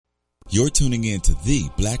You're tuning in to the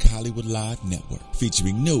Black Hollywood Live Network,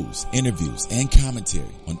 featuring news, interviews, and commentary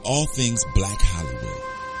on all things Black Hollywood.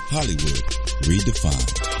 Hollywood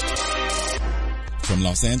redefined. From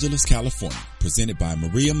Los Angeles, California, presented by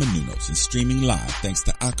Maria Menounos and streaming live thanks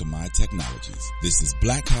to Akamai Technologies. This is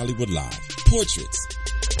Black Hollywood Live, Portraits,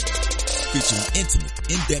 featuring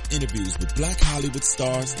intimate, in-depth interviews with Black Hollywood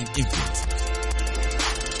stars and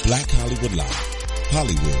influencers. Black Hollywood Live,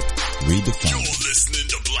 Hollywood redefined. You're listening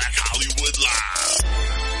to Black Hollywood Live.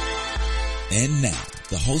 And now,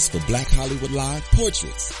 the host for Black Hollywood Live,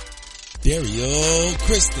 Portraits, Daryl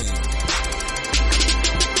Kristen.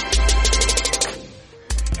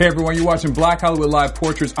 Hey everyone, you're watching Black Hollywood Live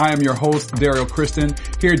Portraits. I am your host, Daryl Kristen.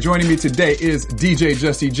 Here joining me today is DJ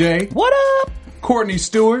Jesse J. What up? Courtney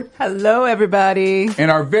Stewart. Hello everybody. And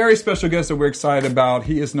our very special guest that we're excited about,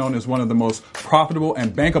 he is known as one of the most profitable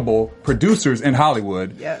and bankable producers in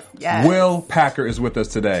Hollywood. Yes. Will Packer is with us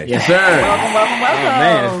today. Yes, sir. Welcome. Oh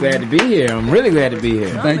man, it's glad to be here. I'm really glad to be here.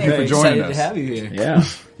 Thank you for joining us. Excited to have you here. Yeah.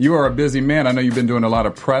 You are a busy man. I know you've been doing a lot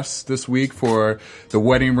of press this week for The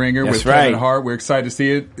Wedding Ringer with Kevin Hart. We're excited to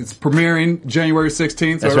see it. It's premiering January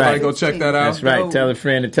 16th, so everybody go check that out. That's right. Tell a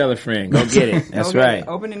friend to tell a friend. Go get it. That's right.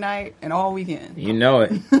 Opening night and all weekend. You know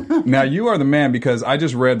it. Now, you are the man because I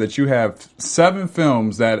just read that you have 7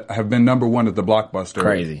 films that have been #1 at the Blockbuster.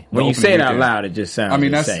 Crazy. When you say it out loud, it just sounds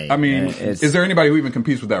insane. Is there anybody who even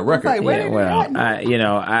competes with that record? Like,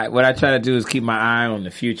 what I try to do is keep my eye on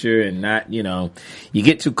the future and not, you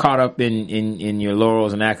get too caught up in your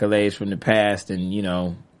laurels and accolades from the past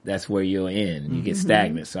and, that's where you'll end. You get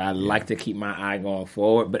stagnant. So I like to keep my eye going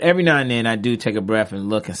forward. But every now and then I do take a breath and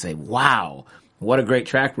look and say, wow, what a great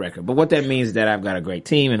track record. But what that means is that I've got a great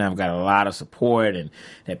team and I've got a lot of support and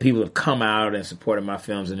that people have come out and supported my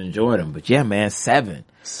films and enjoed them. But yeah, man, 7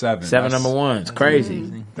 #1s.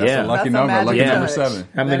 Crazy. That's a lucky number. Lucky number 7.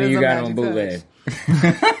 How many you got on bootleg?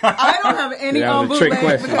 I don't have any on bootleg. Trick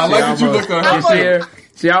question. I like that you looked at her.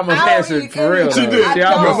 She almost answered for real. She did. She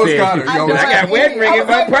almost said, got her. I got Wedding Ring in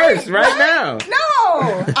my purse right now.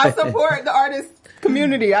 No, I support the artist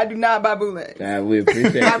community. I do not buy bootleg. We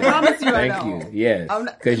appreciate it. I promise you I Thank don't. you. Yes.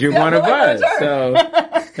 Because you're one of us. So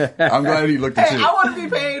I'm glad he looked at you. I want to be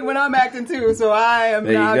paid when I'm acting too, so I am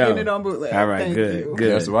not getting it on bootleg. All right, Thank good. you.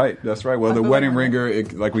 Good. That's right. Well, The Wedding Ringer,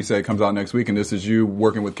 like we said, comes out next week, and this is you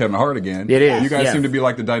working with Kevin Hart again. It is. You guys seem to be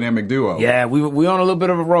like the dynamic duo. Yeah, we on a little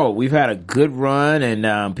bit of a roll. We've had a good run,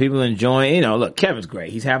 and people enjoying. Look, Kevin's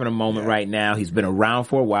great. He's having a moment right now. He's been around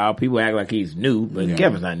for a while. People act like he's new, but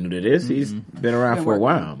Kevin's not new to this. He's been around for a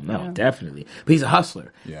while. No, definitely. But he's a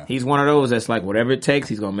hustler. Yeah. He's one of those that's like, whatever it takes,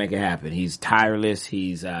 he's going to make it happen. He's tireless.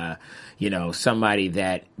 He's, somebody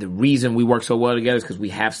that the reason we work so well together is because we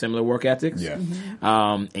have similar work ethics. Yeah.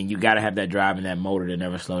 And you got to have that drive and that motor to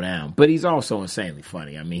never slow down. But he's also insanely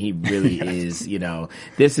funny. I mean, he really is,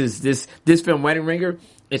 this film, Wedding Ringer,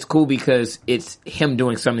 it's cool because it's him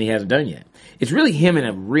doing something he hasn't done yet. It's really him in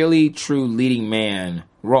a really true leading man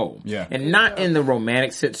role. Yeah. And not in the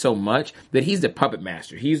romantic sense so much, but he's the puppet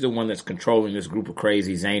master. He's the one that's controlling this group of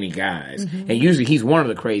crazy, zany guys. And usually he's one of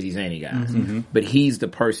the crazy, zany guys. But he's the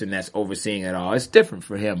person that's overseeing it all. It's different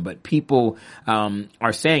for him, but people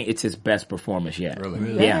are saying it's his best performance yet.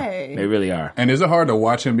 Really? Yeah, they really are. And is it hard to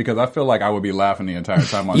watch him? Because I feel like I would be laughing the entire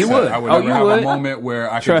time on You set. would. I would Oh, never you have would. a moment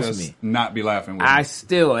where I Trust could just me. not be laughing with I him.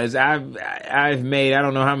 still, as I've made, I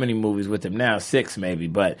don't know how many movies with him now, 6 maybe,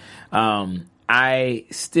 but I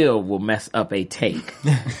still will mess up a take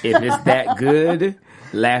if it's that good.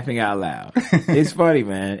 Laughing out loud. It's funny,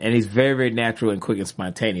 man, and he's very, very natural and quick and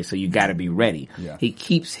spontaneous. So you got to be ready. Yeah. He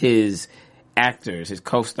keeps his actors, his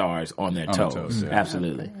co-stars, on their toes.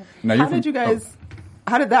 Absolutely. Now,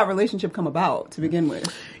 How did that relationship come about to begin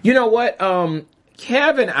with? You know what?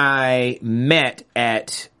 Kev and I met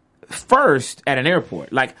at an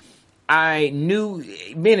airport. Like, I knew,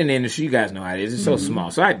 being in the industry, you guys know how it is. It's so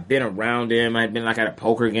small. So I'd been around him. I'd been at a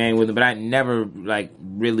poker game with him, but I never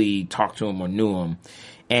really talked to him or knew him.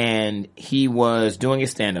 And he was doing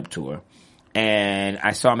his stand-up tour, and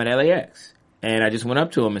I saw him at LAX. And I just went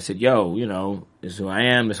up to him and said, yo, this is who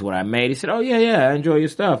I am. This is what I made. He said, oh, yeah, I enjoy your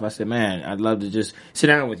stuff. I said, man, I'd love to just sit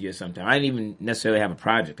down with you sometime. I didn't even necessarily have a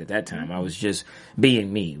project at that time. I was just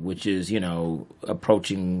being me, which is,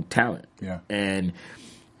 approaching talent. Yeah. And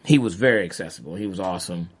he was very accessible. He was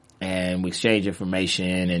awesome. And we exchanged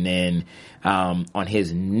information. And then on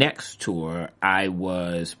his next tour, I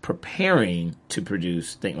was preparing to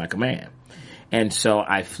produce Think Like a Man. And so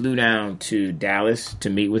I flew down to Dallas to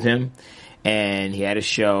meet with him. And he had a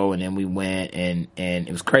show, and then we went, and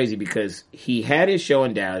it was crazy because he had his show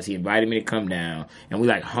in Dallas. He invited me to come down, and we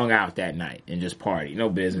like hung out that night and just party. No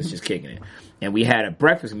business, just kicking it. And we had a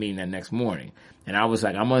breakfast meeting that next morning. And I was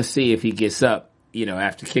like, I'm going to see if he gets up,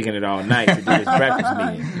 after kicking it all night to do his breakfast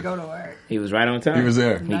meeting. Go to work. He was right on time. He was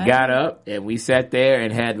there. He got up, and we sat there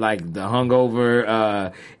and had like the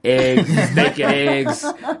hungover eggs, steak and eggs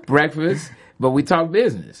breakfast. But we talked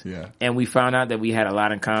business. Yeah. And we found out that we had a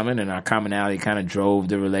lot in common, and our commonality kind of drove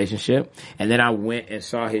the relationship. And then I went and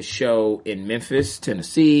saw his show in Memphis,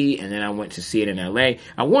 Tennessee, and then I went to see it in LA.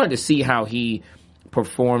 I wanted to see how he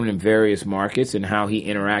performed in various markets and how he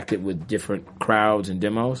interacted with different crowds and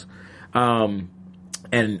demos.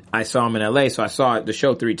 And I saw him in LA, so I saw the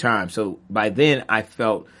show 3 times. So by then I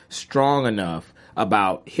felt strong enough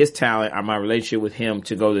about his talent or my relationship with him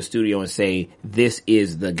to go to the studio and say, this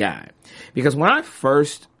is the guy. Because when I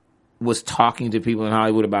first was talking to people in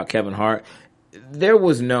Hollywood about Kevin Hart, there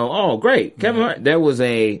was no, oh, great, Kevin Hart. There was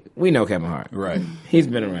we know Kevin Hart. Right. He's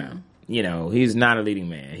been around. He's not a leading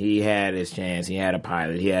man. He had his chance. He had a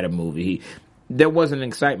pilot. He had a movie. There wasn't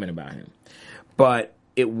excitement about him. But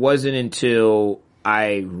it wasn't until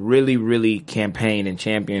I really, really campaigned and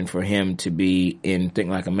championed for him to be in Think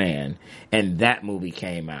Like a Man. And that movie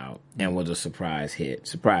came out and was a surprise hit.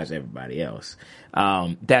 Surprised everybody else.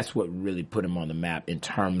 That's what really put him on the map in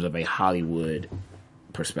terms of a Hollywood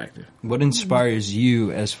perspective. What inspires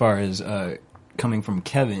you as far as coming from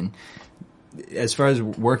Kevin, as far as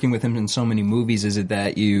working with him in so many movies? Is it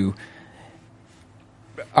that you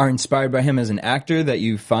are inspired by him as an actor, that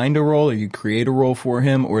you find a role or you create a role for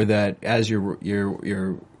him, or that as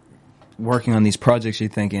you're working on these projects you're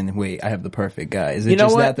thinking, wait, I have the perfect guy? Is it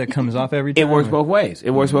just that comes off every time? It works both ways.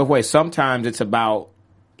 It works both ways. Sometimes it's about,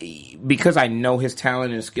 because I know his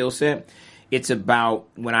talent and skill set, it's about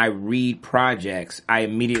when I read projects, I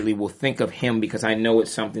immediately will think of him because I know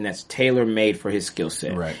it's something that's tailor-made for his skill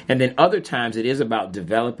set. Right. And then other times it is about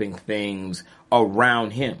developing things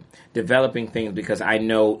around him. Developing things because I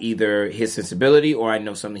know either his sensibility or I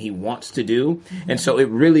know something he wants to do. Mm-hmm. And so it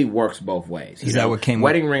really works both ways. Is that what came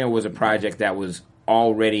Wedding Ringer was a project that was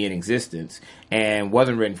already in existence and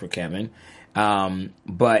wasn't written for Kevin.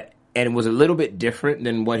 And it was a little bit different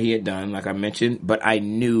than what he had done, like I mentioned, but I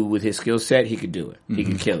knew with his skill set, he could do it. Mm-hmm. He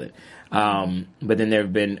could kill it. But then there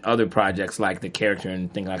have been other projects like the character in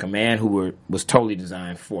Think Like a Man was totally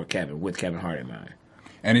designed for Kevin, with Kevin Hart in mind.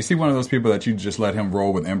 And is he one of those people that you just let him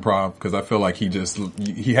roll with improv? Because I feel like he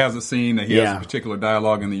has a scene that he has a particular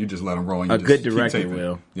dialogue, and then you just let him roll. And a good director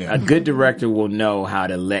will. Yeah. A good director will know how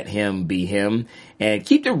to let him be him and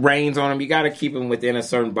keep the reins on him. You got to keep him within a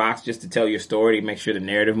certain box just to tell your story to make sure the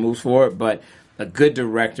narrative moves forward. But a good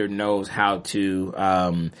director knows how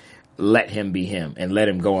to let him be him and let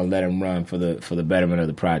him go and let him run for the betterment of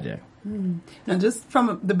the project. Now, just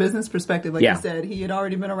from the business perspective, like you said, he had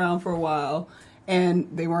already been around for a while. And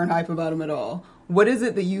they weren't hype about him at all. What is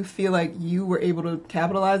it that you feel like you were able to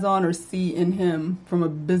capitalize on or see in him from a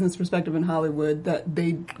business perspective in Hollywood that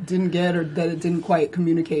they didn't get or that it didn't quite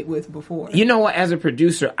communicate with before? You know what? As a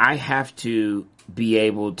producer, I have to be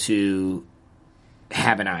able to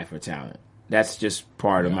have an eye for talent. That's just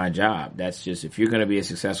part of my job. That's just, if you're going to be a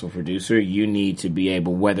successful producer, you need to be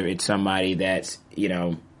able, whether it's somebody that's,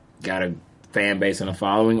 got a fan base and a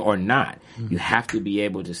following or not. You have to be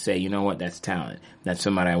able to say, you know what, that's talent. That's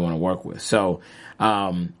somebody I want to work with. So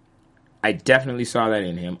I definitely saw that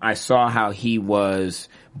in him. I saw how he was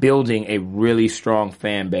building a really strong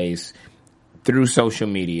fan base through social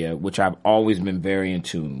media, which I've always been very in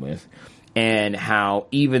tune with, and how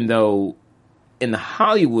even though in the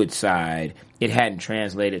Hollywood side it hadn't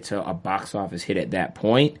translated to a box office hit at that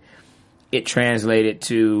point, it translated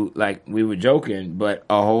to, like we were joking, but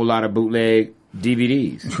a whole lot of bootleg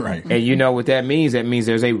DVDs. Right. And you know what that means? That means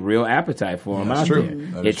there's a real appetite for them out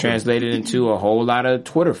there. It translated into a whole lot of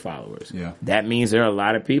Twitter followers. Yeah. That means there are a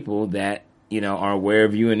lot of people that, are aware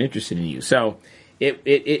of you and interested in you. So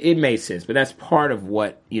it made sense. But that's part of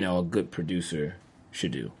what, a good producer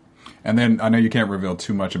should do. And then I know you can't reveal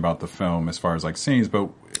too much about the film as far as like scenes, but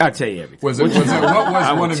I'll tell you everything. What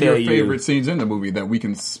was one of your favorite scenes in the movie that we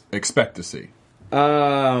can expect to see?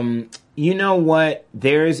 You know what?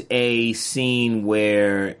 There's a scene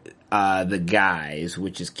where the guys,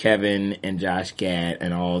 which is Kevin and Josh Gad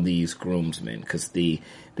and all these groomsmen, because the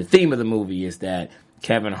theme of the movie is that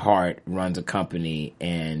Kevin Hart runs a company,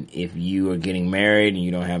 and if you are getting married and you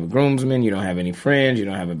don't have a groomsman, you don't have any friends, you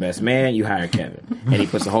don't have a best man, you hire Kevin. And he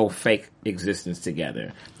puts a whole fake existence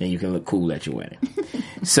together, and you can look cool at your wedding.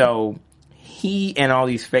 So he and all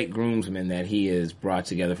these fake groomsmen that he has brought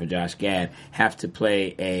together for Josh Gad have to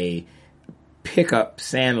play pickup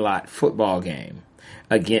Sandlot football game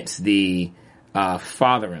against the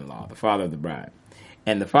father-in-law, the father of the bride.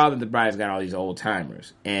 And the father of the bride's got all these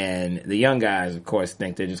old-timers. And the young guys, of course,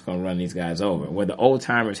 think they're just going to run these guys over. Where the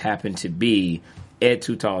old-timers happen to be Ed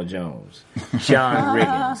Too Tall Jones, John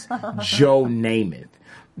Riggins, Joe Namath.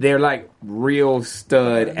 They're like real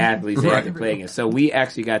stud athletes that have to play against. So we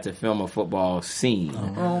actually got to film a football scene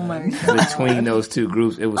between those two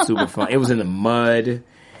groups. It was super fun. It was in the mud.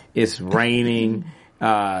 It's raining.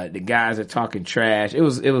 The guys are talking trash. It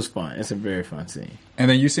was fun. It's a very fun scene. And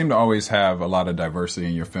then you seem to always have a lot of diversity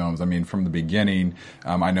in your films. I mean, from the beginning,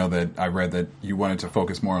 I know that I read that you wanted to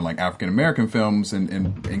focus more on like African American films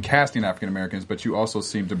and casting African Americans, but you also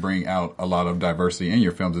seem to bring out a lot of diversity in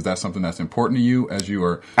your films. Is that something that's important to you as you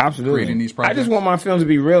are creating these projects? I just want my films to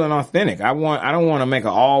be real and authentic. I don't want to make an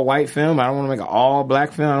all white film. I don't want to make an all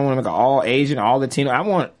black film. I don't want to make an all Asian, all Latino. I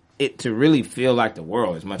want it to really feel like the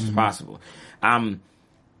world as much as possible. I'm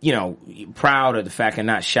proud of the fact and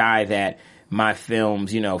not shy that my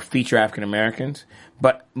films, feature African Americans.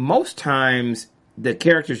 But most times the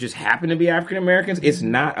characters just happen to be African Americans. It's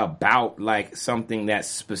not about like something that's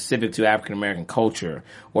specific to African American culture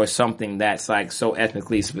or something that's like so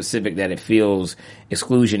ethnically specific that it feels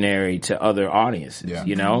exclusionary to other audiences,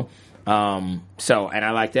 So, and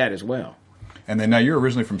I like that as well. And then now you're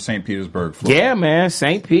originally from St. Petersburg, Florida. Yeah, man,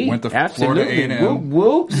 St. Pete. Went to Absolutely. Florida A&M.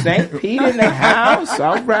 Whoop, whoop. St. Pete in the house.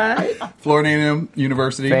 All right. Florida A&M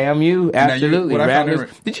University. FAMU. Absolutely.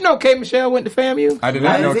 Did you know K. Michelle went to FAMU? I did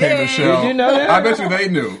not know K. Michelle. Did you know that? I bet you they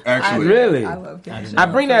knew, actually. Really? I love K. Michelle. I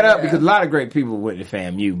bring that up because a lot of great people went to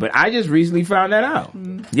FAMU, but I just recently found that out.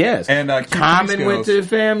 Yes. And Common went to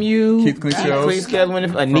FAMU. Keith Cleese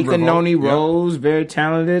went to Anika Noni Rose, very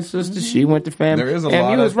talented sister. She went to FAMU. There is a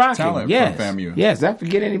lot of talent from FAMU. Yes, did I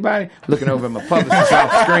forget anybody? Looking over at my publicist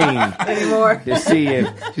off screen anymore to see if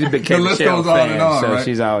she's a big K. Michelle fan, so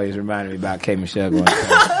she's always reminding me about K. Michelle going.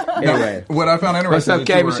 Anyway, what I found interesting. What's up,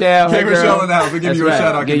 K. Michelle? K. Michelle in the house. We give you a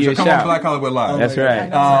shout out. Come on, Black Hollywood Live. That's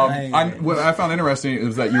right. What I found interesting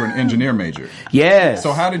is that you're an engineer major. Yes.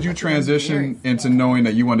 So how did you transition into knowing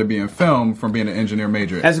that you wanted to be in film from being an engineer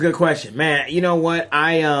major? That's a good question, man. You know what?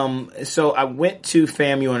 I went to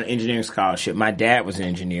FAMU on an engineering scholarship. My dad was an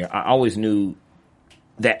engineer. I always knew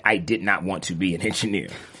that I did not want to be an engineer,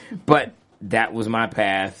 but that was my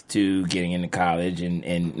path to getting into college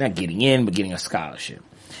and not getting in, but getting a scholarship.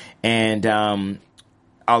 And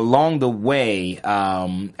along the way,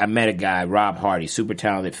 I met a guy, Rob Hardy, super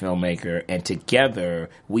talented filmmaker, and together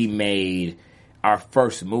we made our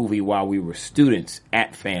first movie while we were students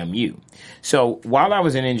at FAMU. So while I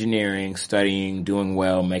was in engineering, studying, doing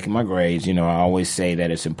well, making my grades, I always say that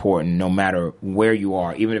it's important no matter where you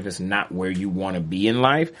are, even if it's not where you want to be in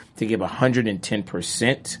life, to give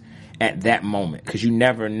 110% at that moment. Because you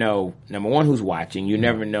never know, number one, who's watching. You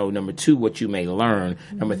never know, number two, what you may learn.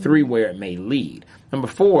 Number three, where it may lead. Number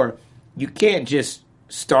four, you can't just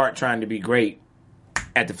start trying to be great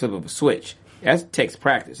at the flip of a switch. That takes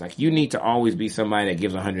practice. Like, you need to always be somebody that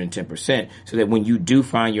gives 110% so that when you do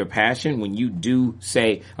find your passion, when you do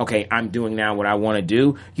say, okay, I'm doing now what I want to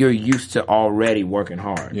do, you're used to already working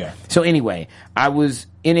hard. Yeah. So anyway, I was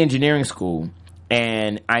in engineering school,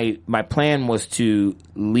 and my plan was to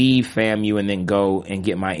leave FAMU and then go and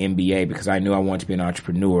get my MBA because I knew I wanted to be an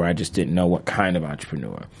entrepreneur. I just didn't know what kind of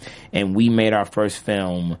entrepreneur. And we made our first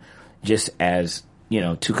film just as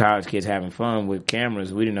two college kids having fun with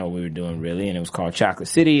cameras. We didn't know what we were doing, really. And it was called Chocolate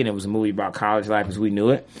City, and it was a movie about college life as we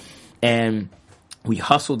knew it. And we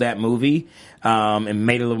hustled that movie and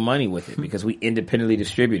made a little money with it because we independently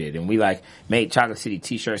distributed. And we made Chocolate City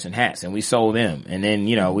t-shirts and hats, and we sold them. And then,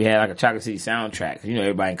 we had a Chocolate City soundtrack.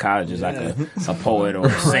 Everybody in college is a poet or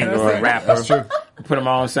a singer or a rapper. That's true. We put them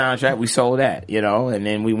all on soundtrack. We sold that, and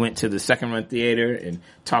then we went to the second run theater and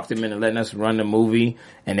talked them into letting us run the movie,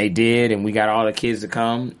 and they did, and we got all the kids to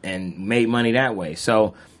come and made money that way.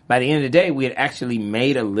 So by the end of the day, we had actually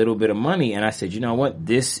made a little bit of money, and I said, you know what?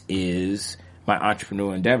 This is my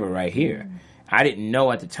entrepreneur endeavor right here. I didn't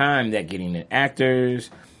know at the time that getting the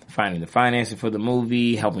actors, finding the financing for the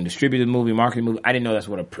movie, helping distribute the movie, marketing the movie, I didn't know that's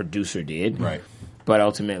what a producer did. Right. But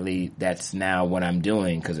ultimately, that's now what I'm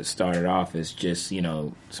doing because it started off as just,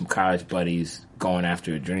 some college buddies going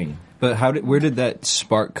after a dream. But where did that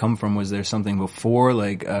spark come from? Was there something before,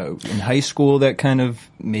 in high school, that kind of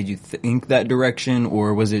made you think that direction?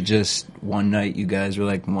 Or was it just one night you guys were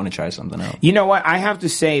like, want to try something out? You know what? I have to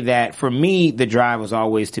say that for me, the drive was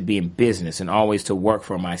always to be in business and always to work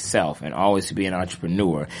for myself and always to be an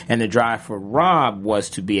entrepreneur. And the drive for Rob was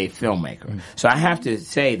to be a filmmaker. Mm-hmm. So I have to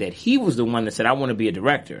say that he was the one that said, I want to be a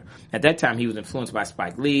director. At that time, he was influenced by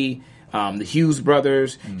Spike Lee, the Hughes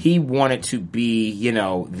brothers. He wanted to be,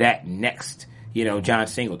 that next, John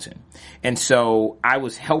Singleton. And so I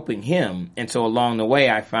was helping him. And so along the way,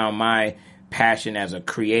 I found my passion as a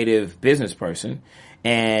creative business person,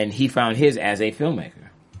 and he found his as a filmmaker.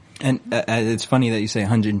 And it's funny that you say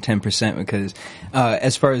 110% because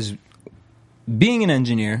as far as being an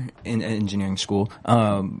engineer in engineering school,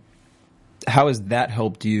 how has that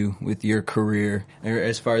helped you with your career, or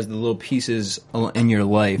as far as the little pieces in your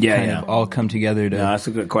life of all come together to... No, that's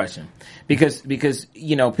a good question. Because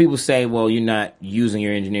people say, well, you're not using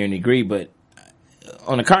your engineering degree, but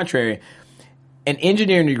on the contrary, an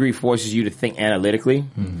engineering degree forces you to think analytically.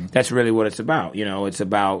 Mm-hmm. That's really what it's about. It's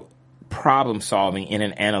about problem solving in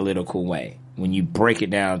an analytical way when you break it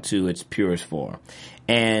down to its purest form.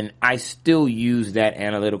 And I still use that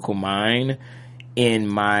analytical mind in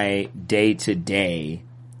my day-to-day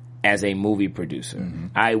as a movie producer. Mm-hmm.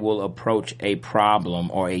 I will approach a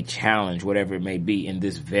problem or a challenge, whatever it may be, in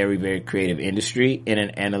this very, very creative industry in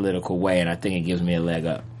an analytical way, and I think it gives me a leg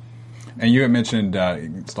up. And you had mentioned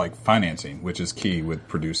it's like financing, which is key with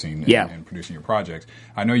producing and producing your projects.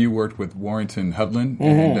 I know you worked with Warrington Hudlin,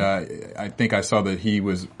 and I think I saw that he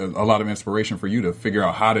was a lot of inspiration for you to figure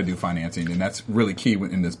out how to do financing, and that's really key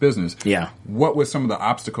in this business. Yeah. What were some of the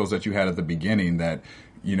obstacles that you had at the beginning that,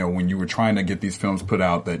 when you were trying to get these films put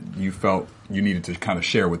out, that you felt you needed to kind of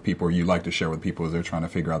share with people, or you like to share with people as they're trying to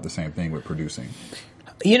figure out the same thing with producing?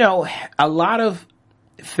 A lot of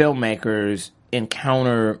filmmakers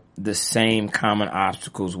encounter the same common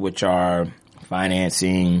obstacles, which are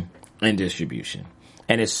financing and distribution.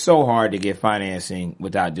 And it's so hard to get financing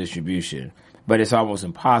without distribution, but it's almost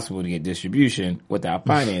impossible to get distribution without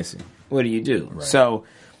financing. What do you do? Right.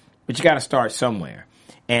 But you got to start somewhere.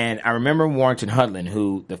 And I remember Warrington Hudlin,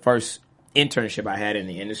 who the first internship I had in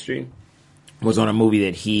the industry was on a movie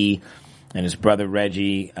that he and his brother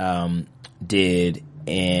Reggie did,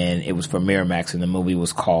 and it was for Miramax, and the movie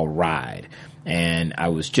was called Ride. And I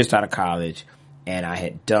was just out of college, and I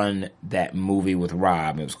had done that movie with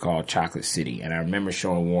Rob. It was called Chocolate City. And I remember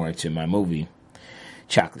showing Warrington my movie,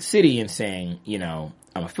 Chocolate City, and saying,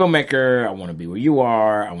 I'm a filmmaker. I want to be where you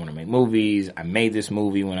are. I want to make movies. I made this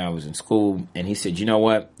movie when I was in school. And he said, you know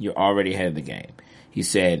what? You're already ahead of the game. He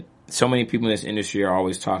said, so many people in this industry are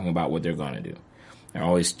always talking about what they're going to do. They're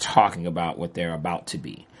always talking about what they're about to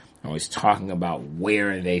be. They're always talking about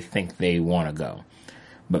where they think they want to go.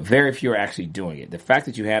 But very few are actually doing it. The fact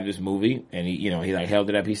that you have this movie, and he held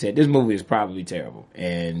it up. He said, this movie is probably terrible.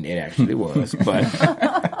 And it actually was.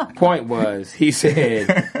 But point was, he said,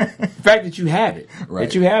 the fact that you have it,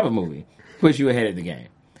 that you have a movie, puts you ahead of the game.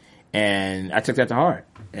 And I took that to heart.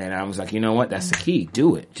 And I was like, you know what? That's the key.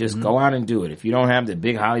 Do it. Just go out and do it. If you don't have the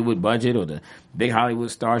big Hollywood budget or the big Hollywood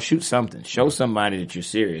star, shoot something. Show somebody that you're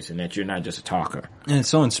serious and that you're not just a talker. And it's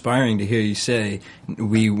so inspiring to hear you say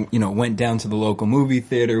we, went down to the local movie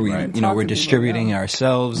theater. We, we're distributing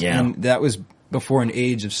ourselves. Yeah. And that was before an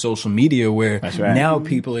age of social media where now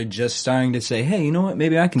people are just starting to say, hey, you know what?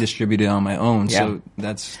 Maybe I can distribute it on my own. Yeah. So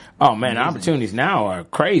that's... Oh, man, the opportunities now are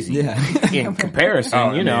crazy in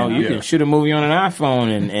comparison. You can shoot a movie on an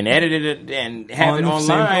iPhone and edit it and have it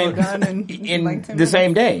online in the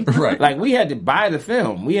same day. Right. Like, we had to buy the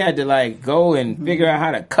film. We had to, go and figure out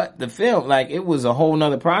how to cut the film. Like, it was a whole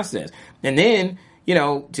nother process. And then...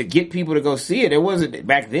 to get people to go see it, it wasn't,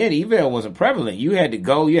 back then, email wasn't prevalent. You had to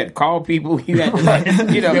go, you had to call people, you had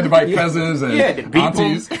to you had to buy cousins and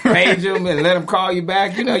aunties. Page them and let them call you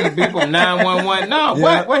back. You beep them 911. No,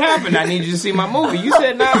 what happened? I need you to see my movie. You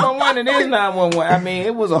said 911, it is 911. I mean,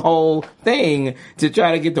 it was a whole thing to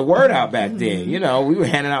try to get the word out back then. We were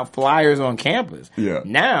handing out flyers on campus. Yeah.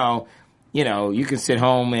 Now, you can sit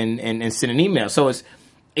home and send an email. So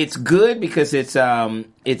it's good because it's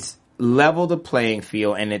level the playing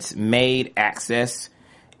field, and it's made access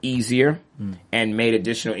easier and made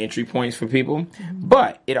additional entry points for people.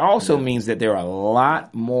 But it also means that there are a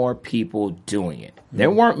lot more people doing it. There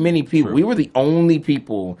weren't many people. True. We were the only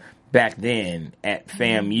people back then at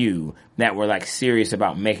FAMU that were serious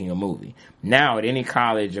about making a movie. Now at any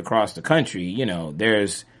college across the country,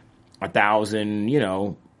 there's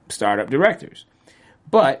 1,000, startup directors.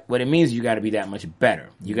 But what it means is you got to be that much better.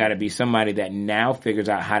 You got to be somebody that now figures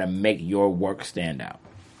out how to make your work stand out.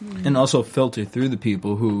 And also filter through the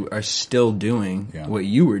people who are still doing what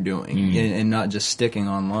you were doing and not just sticking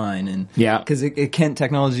online. And because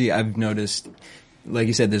technology, I've noticed, like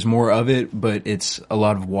you said, there's more of it, but it's a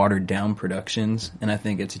lot of watered down productions, and I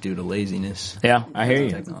think it's due to laziness. Yeah, I hear you.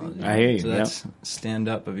 Technology. I hear you. So that's stand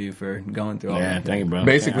up of you for going through all Yeah, that. thank you, bro.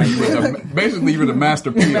 Basically, you were the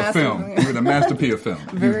Master P of film. You were the Master P of film.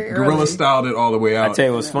 Very You guerrilla early. styled it all the way I out. tell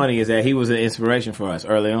you what's funny is that he was an inspiration for us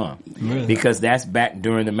early on, because that's back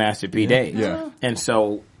during the Master P days. Yeah. And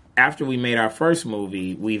so after we made our first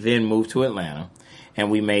movie, we then moved to Atlanta,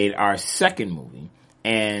 and we made our second movie.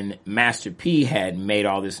 And Master P had made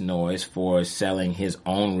all this noise for selling his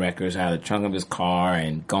own records out of the trunk of his car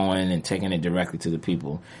and going and taking it directly to the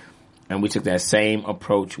people. And we took that same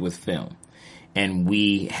approach with film. And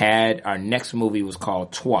we had, our next movie was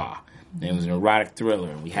called Toi. And it was an erotic thriller.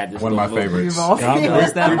 And we had this One of my little movie. favorites. We've all seen bless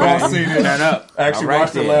it. that We've all seen it. Turn up. I actually All right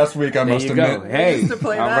watched it then. last week, I There must you admit. go. Hey, used to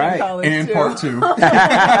play all that in right. college. And too. part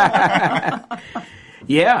 2.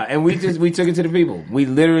 Yeah, and we took it to the people. We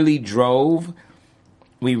literally drove.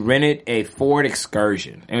 We rented a Ford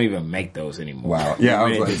Excursion. They don't even make those anymore. Wow. Yeah, I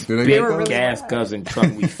We was rented like, this do they big make those? gas guzzling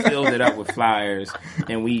truck. We filled it up with flyers,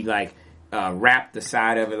 and we wrapped the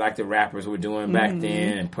side of it like the rappers were doing back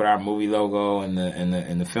then, and put our movie logo and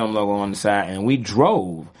the film logo on the side. And we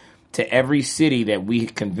drove to every city that we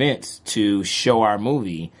convinced to show our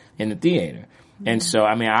movie in the theater. And so,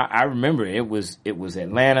 I mean, I remember it was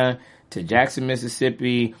Atlanta to Jackson,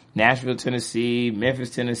 Mississippi, Nashville, Tennessee, Memphis,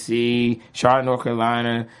 Tennessee, Charlotte, North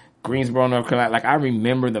Carolina, Greensboro, North Carolina. Like, I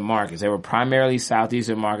remember the markets. They were primarily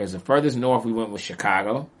southeastern markets. The furthest north we went was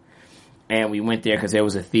Chicago. And we went there because there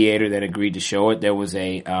was a theater that agreed to show it. There was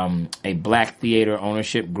a black theater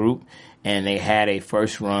ownership group, and they had a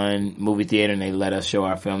first run movie theater, and they let us show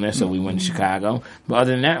our film there. So we went to Chicago. But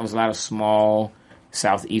other than that, it was a lot of small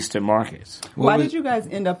southeastern markets. Why did you guys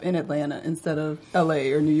end up in Atlanta instead of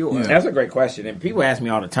LA or New York? Yeah. That's a great question. And people ask me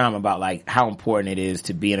all the time about like how important it is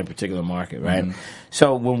to be in a particular market, right?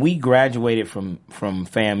 So when we graduated from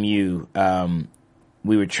FAMU,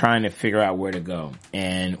 we were trying to figure out where to go.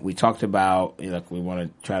 And we talked about, like, we want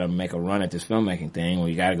to try to make a run at this filmmaking thing. Well,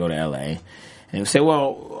 you got to go to LA. And we said, well,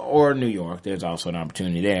 or New York. There's also an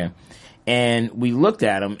opportunity there. And we looked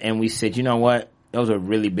at them and we said, you know what? Those are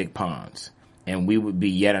really big ponds. And we would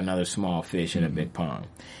be yet another small fish in a big pond.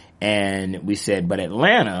 And we said, but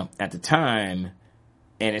Atlanta at the time,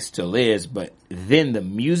 and it still is, but then the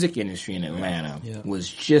music industry in Atlanta was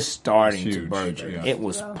just starting to Huge. burgeon. Yeah. It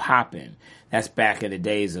was popping. That's back in the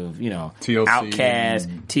days of, TLC Outkast,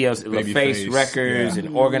 and TLC, LaFace Babyface, Records, yeah.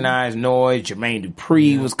 and Organized Noise. Jermaine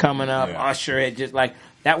Dupri was coming up. Yeah. Usher had just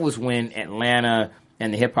that was when Atlanta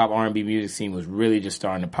and the hip hop R&B music scene was really just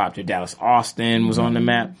starting to pop. Dallas Austin was on the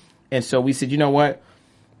map. And so we said, you know what?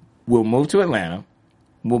 We'll move to Atlanta.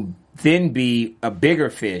 We'll then be a bigger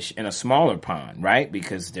fish in a smaller pond, right?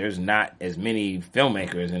 Because there's not as many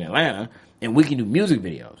filmmakers in Atlanta, and we can do music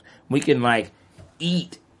videos. We can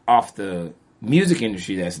eat off the music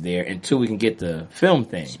industry that's there until we can get the film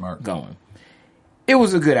thing going. It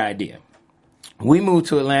was a good idea. We moved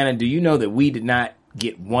to Atlanta. Do you know that we did not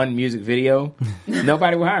get one music video?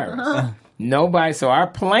 Nobody would hire us. Nobody. So our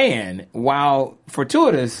plan, while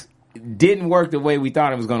fortuitous, didn't work the way we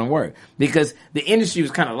thought it was going to work because the industry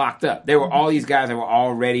was kind of locked up. There were all these guys that were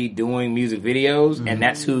already doing music videos, and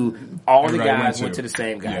that's who all Everybody the guys went to the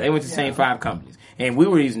same guy. They went to the same 5 companies. And we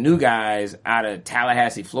were these new guys out of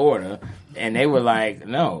Tallahassee, Florida, and they were like,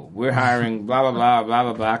 no, we're hiring blah, blah, blah, blah,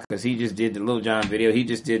 blah, blah, because he just did the Lil Jon video. He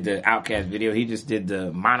just did the Outkast video. He just did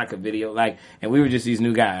the Monica video. And we were just these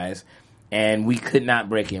new guys. And we could not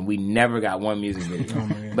break in. We never got one music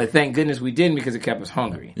video. But thank goodness we didn't because it kept us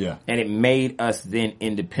hungry. Yeah. And it made us then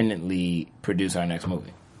independently produce our next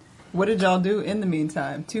movie. What did y'all do in the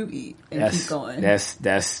meantime to eat and keep going?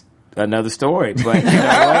 That's another story. But you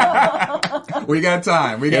know what? We got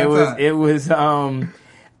time. It was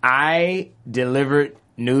I delivered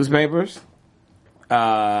newspapers.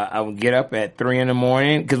 I would get up at 3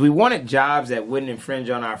 a.m. because we wanted jobs that wouldn't infringe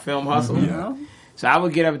on our film hustle. Yeah. So I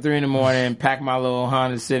would get up at 3 a.m, pack my little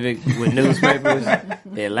Honda Civic with newspapers,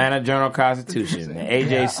 the Atlanta Journal-Constitution, the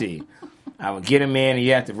AJC. I would get them in, and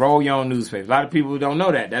you have to roll your own newspapers. A lot of people don't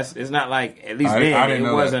know that. It's not like, at least I then, didn't it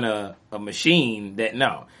know wasn't a machine that,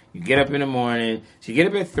 no. You get up in the morning, so you get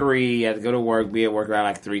up at 3, you have to go to work, be at work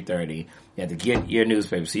around 3:30. You have to get your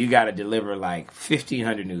newspaper. So you got to deliver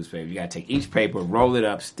 1,500 newspapers. You got to take each paper, roll it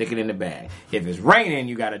up, stick it in the bag. If it's raining,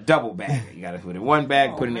 you got to double bag it. You got to put it in one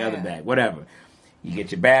bag, put it in the other bag, whatever. You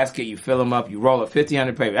get your basket, you fill them up, you roll up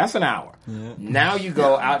 1,500 paper. That's an hour. Yeah. Now you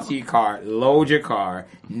go out to your car, load your car.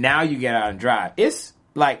 Now you get out and drive. It's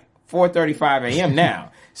 4:35 a.m.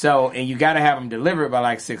 now. So, and you got to have them delivered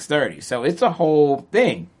by 6:30. So it's a whole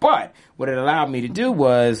thing. But what it allowed me to do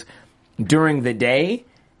was during the day,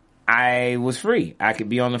 I was free. I could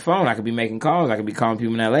be on the phone. I could be making calls. I could be calling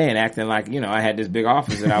people in LA and acting like, I had this big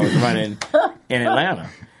office that I was running in Atlanta.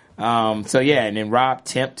 So yeah, and then Rob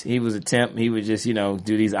temped. He was a temp. He would just, do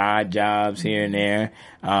these odd jobs here and there.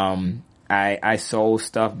 I sold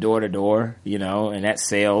stuff door to door, and that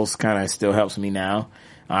sales kind of still helps me now,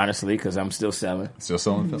 honestly, because I'm still selling. Still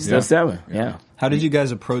selling films? Still selling, yeah. How did you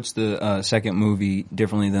guys approach the second movie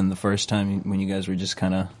differently than the first time when you guys were just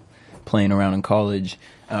kind of playing around in college?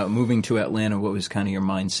 Moving to Atlanta, what was kind of your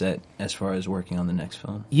mindset as far as working on the next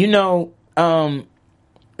film?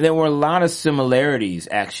 There were a lot of similarities,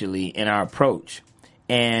 actually, in our approach.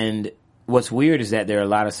 And what's weird is that there are a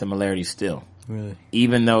lot of similarities still. Really?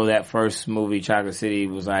 Even though that first movie, Chocolate City,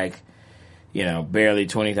 was like, barely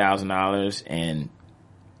 $20,000 and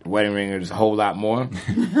Wedding Ring is a whole lot more.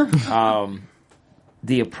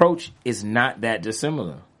 The approach is not that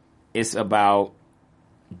dissimilar. It's about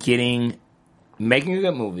making a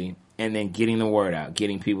good movie and then getting the word out,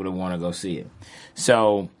 getting people to want to go see it.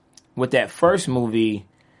 So with that first movie,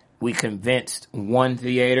 we convinced one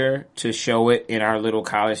theater to show it in our little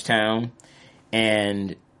college town,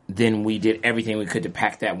 and then we did everything we could to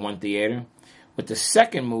pack that one theater. With the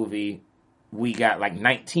second movie, we got like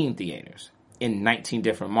 19 theaters in 19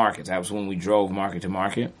 different markets. That was when we drove market to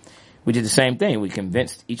market. We did the same thing. We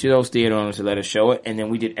convinced each of those theater owners to let us show it, and then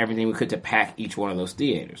we did everything we could to pack each one of those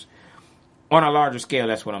theaters. On a larger scale,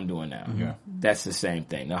 that's what I'm doing now. Yeah. That's the same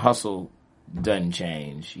thing. The hustle doesn't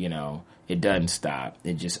change, It doesn't stop.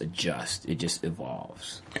 It just adjusts. It just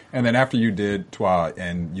evolves. And then after you did Toi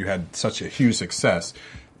and you had such a huge success,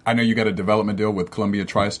 I know you got a development deal with Columbia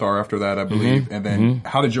TriStar after that, I believe. Mm-hmm. And then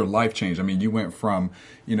how did your life change? I mean, you went from,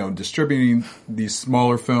 distributing these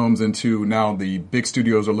smaller films into now the big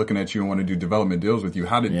studios are looking at you and want to do development deals with you.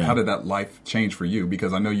 How did that life change for you?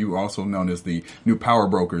 Because I know you were also known as the new power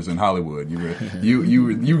brokers in Hollywood.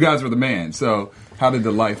 You guys were the man. So how did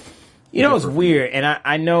the life it's weird, and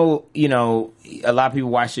I know, a lot of people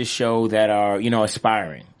watch this show that are,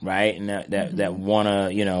 aspiring, right? And that want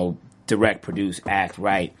to, direct, produce, act,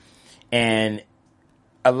 right? And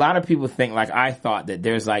a lot of people think, like I thought, that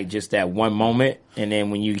there's like just that one moment, and then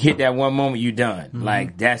when you hit that one moment, you're done. Mm-hmm.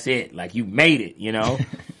 Like, that's it. Like, you made it,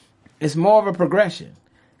 It's more of a progression.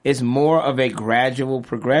 It's more of a gradual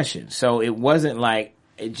progression. So it wasn't like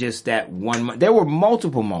just that one. There were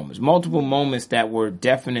multiple moments that were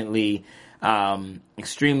definitely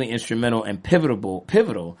extremely instrumental and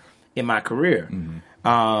pivotal in my career.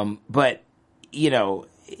 Mm-hmm. But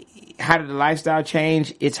how did the lifestyle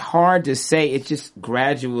change? It's hard to say. It's just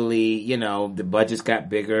gradually, the budgets got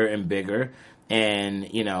bigger and bigger, and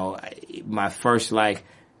my first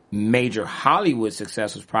major Hollywood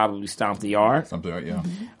success was probably Stomp the Yard. Stomp the Yard, yeah.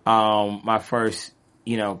 Mm-hmm. My first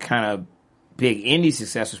kind of big indie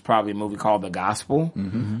success was probably a movie called The Gospel,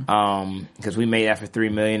 because we made that for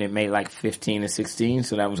 $3 million. It made like 15 to 16,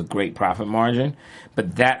 so that was a great profit margin.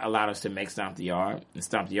 But that allowed us to make Stomp the Yard, and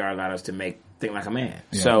Stomp the Yard allowed us to make Think Like a Man.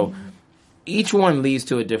 Yeah. So each one leads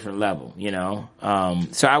to a different level,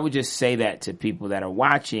 So I would just say that to people that are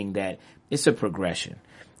watching, that it's a progression.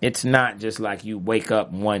 It's not just like you wake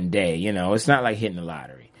up one day, It's not like hitting the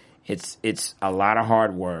lottery. It's a lot of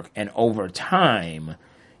hard work, and over time,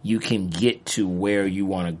 you can get to where you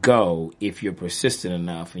want to go if you're persistent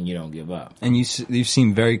enough and you don't give up. And you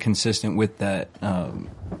seem very consistent with that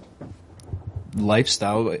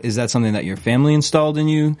lifestyle. Is that something that your family installed in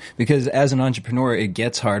you? Because as an entrepreneur, it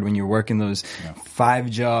gets hard when you're working those 5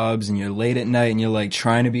 jobs and you're late at night and you're like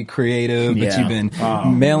trying to be creative, but you've been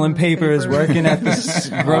mailing papers, working at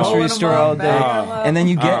the grocery store all day. And then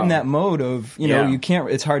you get in that mode of, you can't,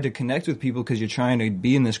 it's hard to connect with people because you're trying to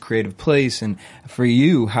be in this creative place. And for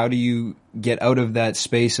you, how do you get out of that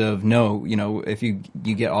space of no, if you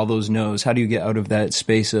get all those no's, how do you get out of that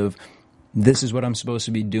space of this is what I'm supposed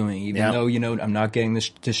to be doing, even though, I'm not getting this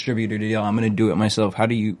distributor deal, I'm going to do it myself. How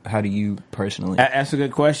do you personally? That's a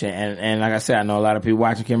good question. And like I said, I know a lot of people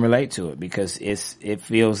watching can relate to it, because it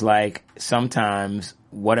feels like sometimes,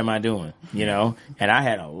 what am I doing? And I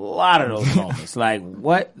had a lot of those moments. Like,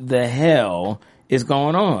 what the hell is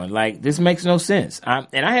going on? Like, this makes no sense.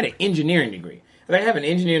 And I had an engineering degree. I have an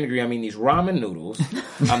engineering degree. I mean, these ramen noodles.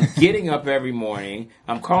 I'm getting up every morning.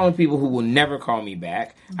 I'm calling people who will never call me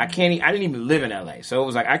back. I didn't even live in LA. So it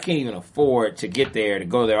was like, I can't even afford to get there, to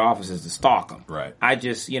go to their offices to stalk them. Right. I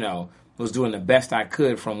just, was doing the best I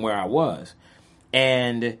could from where I was.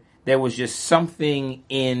 And there was just something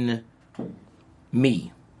in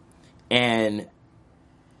me. And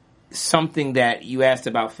something that you asked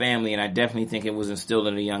about family, and I definitely think it was instilled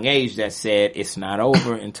at a young age, that said, it's not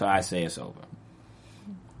over until I say it's over.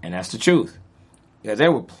 And that's the truth. Because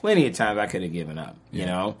there were plenty of times I could have given up,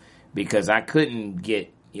 because I couldn't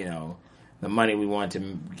get, the money we wanted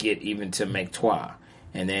to get even to make Trois.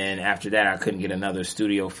 And then after that, I couldn't get another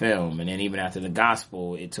studio film. And then even after The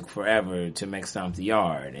Gospel, it took forever to make Stomp the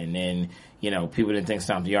Yard. And then, people didn't think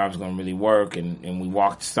Stomp the Yard was going to really work. And we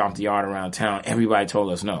walked Stomp the Yard around town. Everybody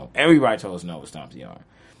told us no. Everybody told us no with Stomp the Yard.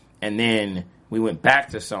 And then we went back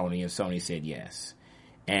to Sony, and Sony said yes.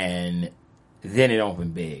 And then it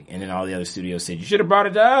opened big. And then all the other studios said, you should have brought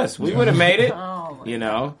it to us. We would have made it.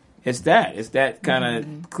 It's that kind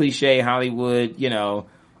of cliche Hollywood,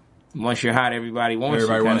 once you're hot, everybody wants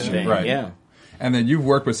you. Right. Yeah. And then you've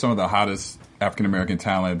worked with some of the hottest African American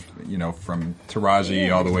talent, from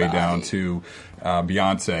Taraji all the way down to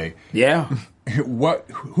Beyonce. Yeah.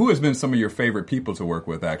 Who has been some of your favorite people to work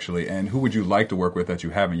with, actually, and who would you like to work with that you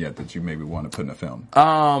haven't yet that you maybe want to put in a film?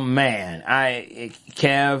 Man,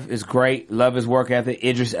 Kev is great. Love his work ethic.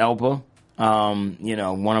 Idris Elba,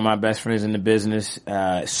 one of my best friends in the business.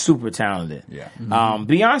 Super talented. Yeah.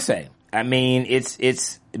 Beyonce. I mean,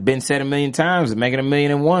 it's been said a million times, making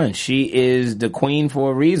 1,000,001. She is the queen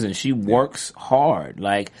for a reason. She works hard.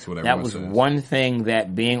 Like, that was one thing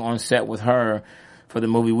that being on set with her for the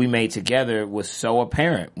movie we made together was so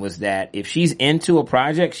apparent, was that if she's into a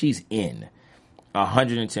project, she's in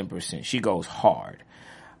 110%. She goes hard.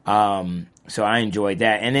 So I enjoyed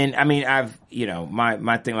that. And then, I mean,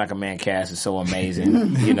 my Think Like a Man cast is so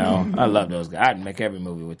amazing. I love those guys. I'd make every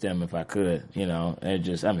movie with them if I could. They're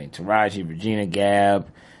just, Taraji, Regina Gab,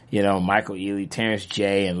 Michael Ealy, Terrence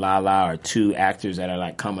J, and Lala are two actors that are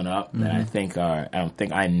like coming up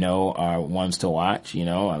that I know are ones to watch.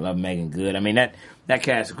 I love Megan Good. I mean, that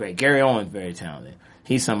cast is great. Gary Owen's very talented.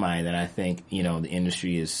 He's somebody that I think, the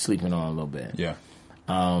industry is sleeping on a little bit. Yeah.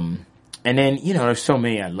 And then, there's so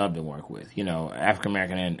many I'd love to work with, African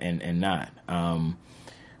American and not.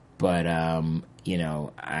 But I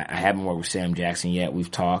haven't worked with Sam Jackson yet.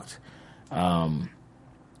 We've talked. I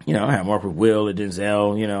haven't worked with Will or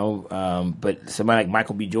Denzel, but somebody like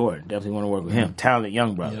Michael B. Jordan, definitely want to work with him. Talented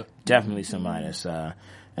young brother. Yep. Definitely somebody that's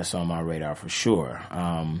on my radar for sure.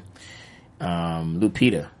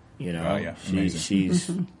 Lupita. She's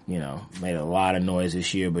made a lot of noise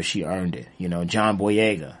this year, but she earned it. John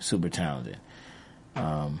Boyega, super talented.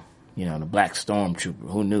 The Black Stormtrooper,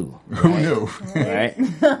 who knew? Right? Who knew? Right?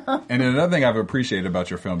 And then another thing I've appreciated about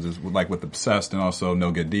your films is, like with Obsessed and also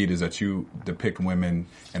No Good Deed, is that you depict women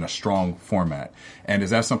in a strong format. And is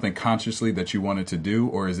that something consciously that you wanted to do,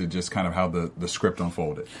 or is it just kind of how the script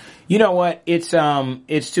unfolded? You know what? It's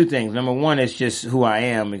two things. Number one, it's just who I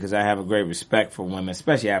am, because I have a great respect for women,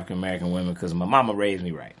 especially African American women, because my mama raised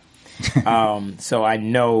me right. So I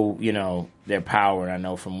know, their power, and I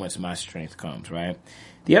know from whence my strength comes, right?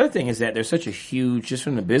 The other thing is that there's such a huge, just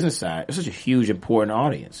from the business side, there's such a huge, important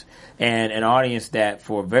audience. And an audience that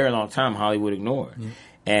for a very long time Hollywood ignored. Mm-hmm.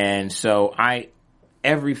 And so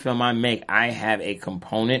every film I make, I have a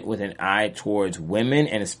component with an eye towards women,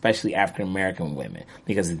 and especially African American women,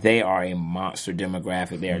 because they are a monster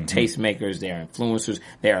demographic. They are tastemakers, they are influencers,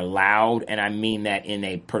 they are loud, and I mean that in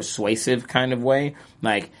a persuasive kind of way.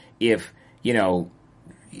 Like, if,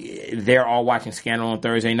 they're all watching Scandal on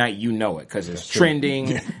Thursday night, it, because it's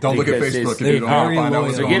trending. Don't look at Facebook if you don't find out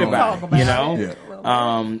what's going on. Forget about it,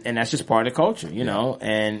 Yeah. And that's just part of the culture,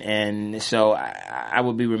 and so I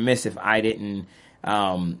would be remiss if I didn't,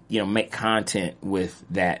 make content with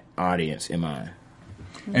that audience in mind.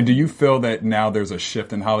 And do you feel that now there's a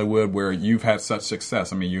shift in Hollywood where you've had such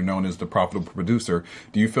success? I mean, you're known as the profitable producer.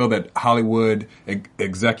 Do you feel that Hollywood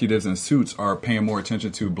executives in suits are paying more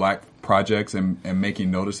attention to black projects and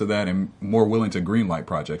making notice of that, and more willing to greenlight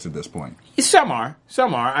projects at this point? Some are.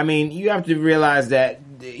 I mean, you have to realize that,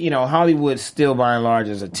 Hollywood still by and large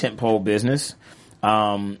is a tentpole business.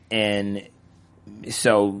 And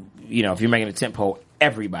so, if you're making a tentpole,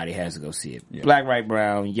 everybody has to go see it. Yeah. Black, white,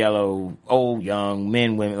 brown, yellow, old, young,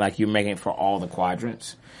 men, women, like you're making it for all the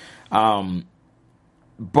quadrants. But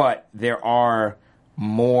there are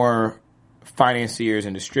more financiers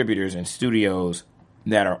and distributors and studios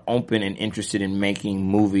that are open and interested in making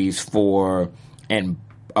movies for and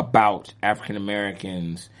about African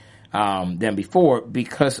Americans than before,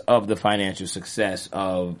 because of the financial success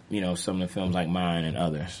of, some of the films like mine and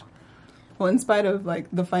others. Well, in spite of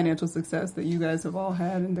the financial success that you guys have all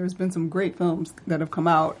had, and there's been some great films that have come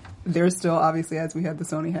out, there's still, obviously, as we had the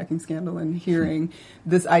Sony hacking scandal and hearing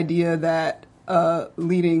this idea that a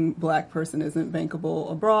leading black person isn't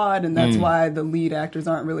bankable abroad, and that's why the lead actors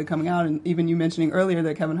aren't really coming out. And even you mentioning earlier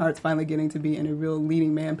that Kevin Hart's finally getting to be in a real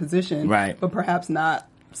leading man position, right? But perhaps not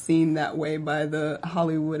seen that way by the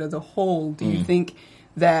Hollywood as a whole. Do you think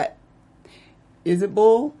that, is it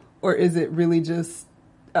bull, or is it really just,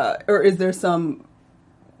 or is there some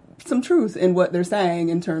some truth in what they're saying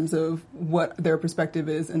in terms of what their perspective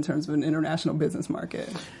is in terms of an international business market.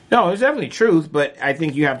 No, there's definitely truth, but I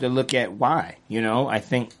think you have to look at why. I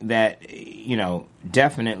think that,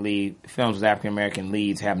 definitely films with African American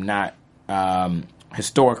leads have not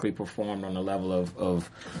historically performed on the level of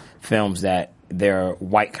films that their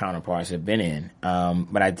white counterparts have been in.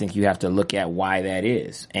 But I think you have to look at why that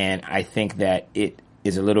is. And I think that it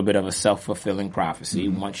is a little bit of a self-fulfilling prophecy.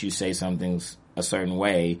 Mm-hmm. Once you say something's a certain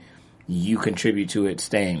way, you contribute to it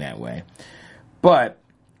staying that way. But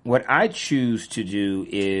what I choose to do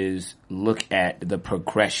is look at the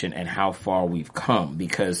progression and how far we've come,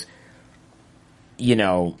 because,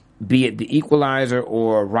 be it The Equalizer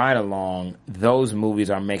or Ride Along, those movies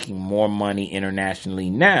are making more money internationally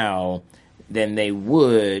now than they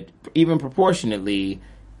would, even proportionately,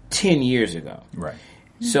 10 years ago. Right.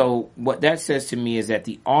 So what that says to me is that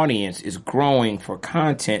the audience is growing for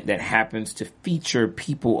content that happens to feature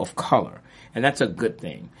people of color. And that's a good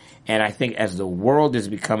thing. And I think as the world is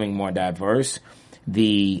becoming more diverse,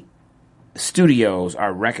 the studios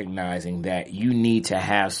are recognizing that you need to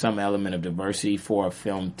have some element of diversity for a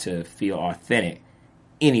film to feel authentic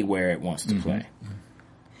anywhere it wants to play.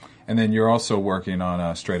 And then you're also working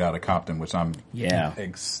on Straight Outta Compton, which I'm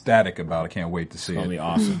ecstatic about. I can't wait to see it. It's going to be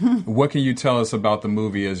awesome. What can you tell us about the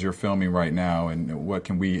movie as you're filming right now, and what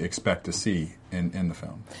can we expect to see in the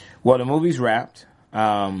film? Well, the movie's wrapped,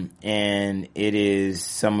 and it is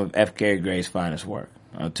some of F. Gary Gray's finest work.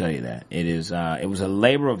 I'll tell you that. It is. It was a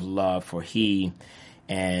labor of love for he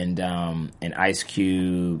and Ice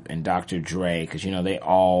Cube and Dr. Dre, because they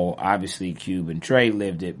all, obviously Cube and Dre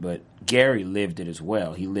lived it, but Gary lived it as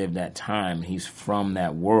well. He lived that time. He's from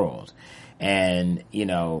that world. And,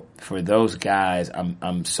 for those guys,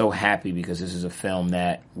 I'm so happy, because this is a film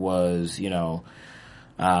that was, a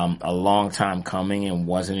long time coming and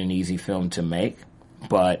wasn't an easy film to make,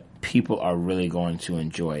 but people are really going to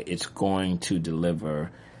enjoy it. It's going to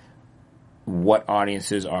deliver what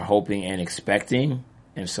audiences are hoping and expecting,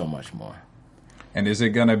 and so much more. And is it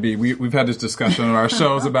going to be, we've had this discussion on our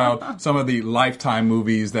shows about some of the Lifetime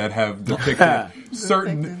movies that have depicted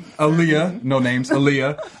certain Aaliyah, no names,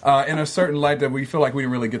 Aaliyah, in a certain light that we feel like we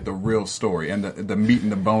didn't really get the real story and the meat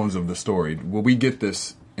and the bones of the story. Will we get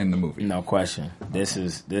this in the movie? No question. This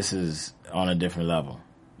is on a different level.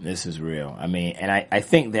 This is real. I mean, and I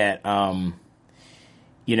think that, I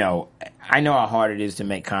know how hard it is to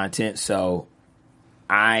make content, so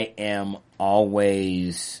I am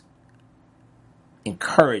always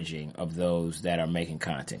encouraging of those that are making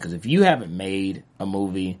content. Because if you haven't made a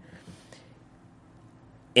movie,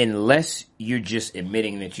 unless you're just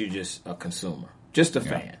admitting that you're just a consumer, just a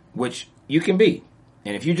fan, which you can be.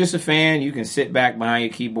 And if you're just a fan, you can sit back behind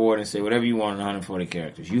your keyboard and say whatever you want on 140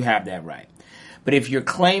 characters. You have that right. But if you're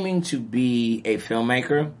claiming to be a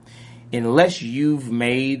filmmaker, unless you've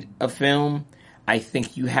made a film, I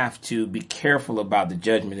think you have to be careful about the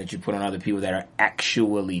judgment that you put on other people that are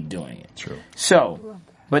actually doing it. True. So,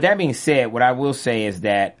 but that being said, what I will say is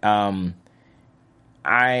that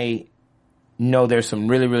I know there's some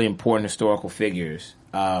really, really important historical figures,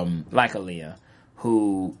 like Aaliyah,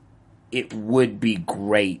 who it would be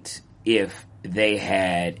great if they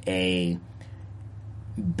had a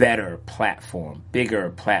better platform, bigger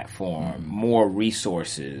platform, more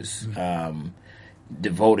resources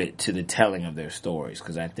devoted to the telling of their stories.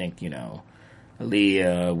 Because I think,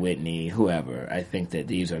 Aaliyah, Whitney, whoever, I think that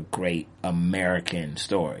these are great American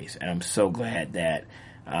stories. And I'm so glad that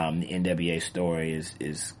the NWA story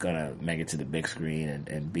is going to make it to the big screen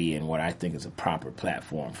and be in what I think is a proper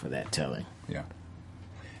platform for that telling. Yeah.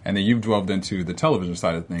 And then you've delved into the television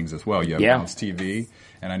side of things as well. You have Bounce TV,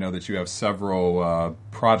 and I know that you have several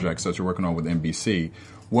projects that you're working on with NBC.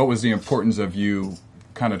 What was the importance of you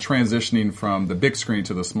kind of transitioning from the big screen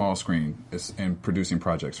to the small screen and producing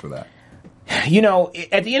projects for that? At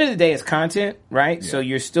the end of the day, it's content, right? Yeah. So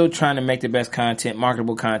you're still trying to make the best content,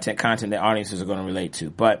 marketable content that audiences are going to relate to.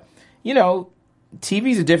 But,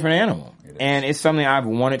 TV's a different animal. And it's something I've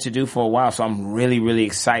wanted to do for a while. So I'm really, really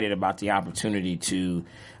excited about the opportunity to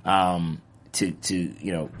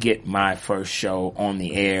get my first show on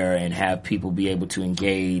the air and have people be able to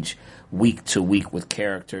engage week to week with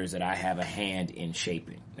characters that I have a hand in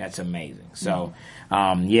shaping. That's amazing. So,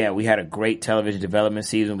 we had a great television development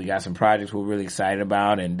season. We got some projects we're really excited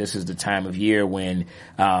about, and this is the time of year when,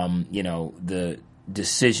 the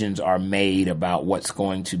decisions are made about what's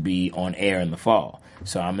going to be on air in the fall.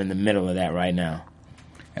 So I'm in the middle of that right now.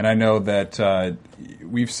 And I know that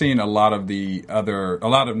we've seen a lot of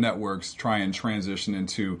networks try and transition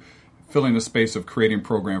into filling the space of creating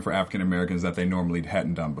program for African Americans that they normally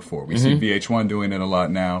hadn't done before. We see VH1 doing it a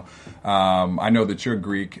lot now. I know that you're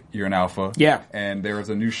Greek, you're an Alpha. Yeah. And there is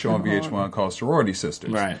a new show on VH1 called Sorority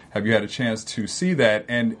Sisters. Right. Have you had a chance to see that?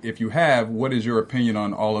 And if you have, what is your opinion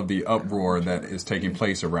on all of the uproar that is taking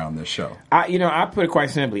place around this show? I put it quite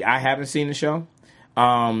simply. I haven't seen the show.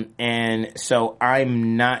 And so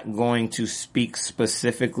I'm not going to speak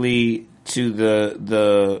specifically to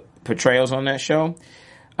the portrayals on that show.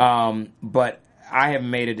 But I have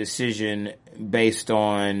made a decision based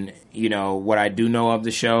on, what I do know of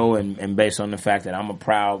the show and based on the fact that I'm a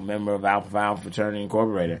proud member of Alpha Phi Alpha Fraternity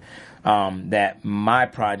Incorporated, that my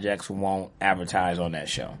projects won't advertise on that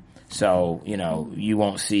show. So, you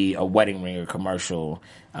won't see a wedding ringer commercial,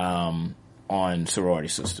 on Sorority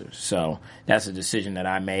Sisters. So that's a decision that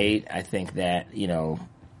I made. I think that,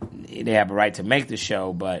 they have a right to make the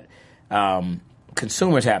show, but,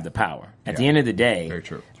 consumers have the power. At the end of the day, very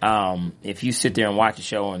true. If you sit there and watch a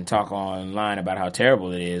show and talk online about how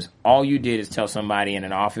terrible it is, all you did is tell somebody in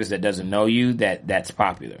an office that doesn't know you that that's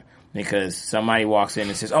popular. Because somebody walks in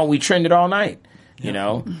and says, "Oh, we trended all night."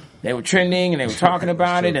 They were trending and they were talking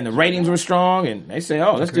about it and the ratings were strong, and they say,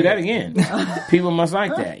 "Oh, let's do that again." People must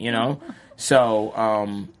like that,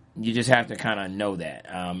 So, you just have to kind of know that.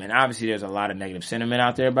 And obviously there's a lot of negative sentiment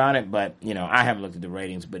out there about it, but, I haven't looked at the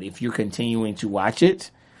ratings. But if you're continuing to watch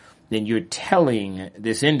it, then you're telling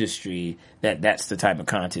this industry that that's the type of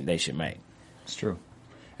content they should make. It's true.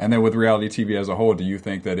 And then with reality TV as a whole, do you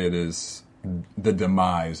think that it is the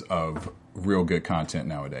demise of real good content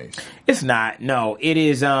nowadays? It's not. No, it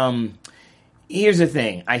is. Here's the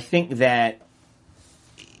thing. I think that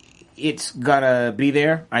it's gonna be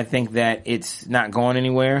there. I think that it's not going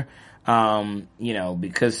anywhere.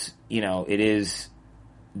 Because, it is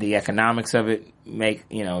the economics of it make,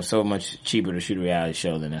 so much cheaper to shoot a reality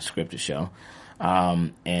show than a scripted show.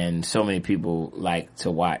 And so many people like to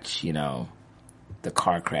watch, the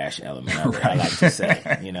car crash element of it, I like to say,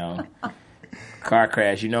 car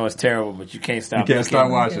crash, it's terrible, but you can't stop You can't stop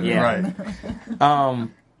watching it, right.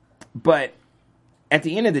 But at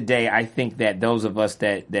the end of the day, I think that those of us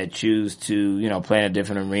that choose to, play in a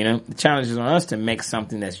different arena, the challenge is on us to make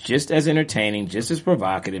something that's just as entertaining, just as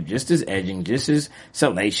provocative, just as edging, just as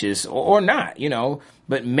salacious, or not,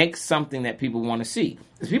 but make something that people want to see.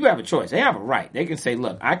 Because people have a choice. They have a right. They can say,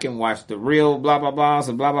 look, I can watch the real blah, blah, blahs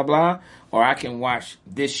and blah, blah, blah, or I can watch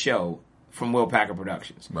this show from Will Packer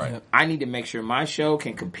Productions. Right. I need to make sure my show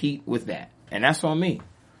can compete with that. And that's on me.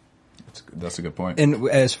 That's a good point. And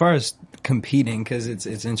as far as competing, because it's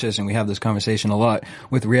interesting, we have this conversation a lot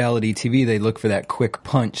with reality TV. They look for that quick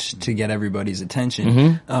punch to get everybody's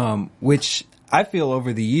attention, which I feel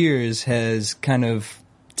over the years has kind of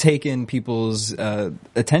taken people's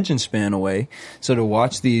attention span away. So to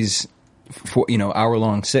watch these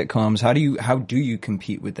hour-long sitcoms, how do you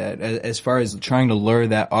compete with that as far as trying to lure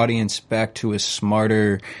that audience back to a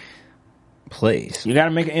smarter place? You got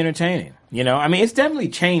to make it entertaining. It's definitely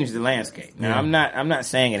changed the landscape. Now, I'm not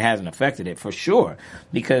saying it hasn't affected it for sure,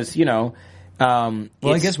 because I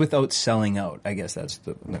guess without selling out, I guess that's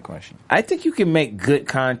the question. I think you can make good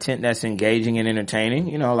content that's engaging and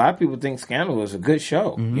entertaining. A lot of people think Scandal is a good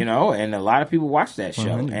show, and a lot of people watch that show,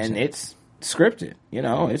 100%. and it's scripted.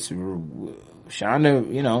 It's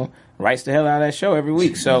Shonda, writes the hell out of that show every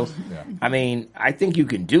week. So, I think you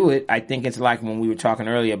can do it. I think it's like when we were talking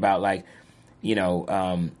earlier about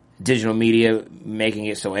digital media making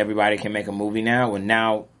it so everybody can make a movie now, and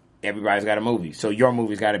now everybody's got a movie. So your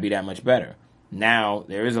movie's got to be that much better. Now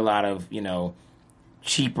there is a lot of,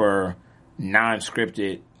 cheaper,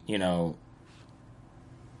 non-scripted,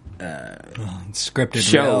 scripted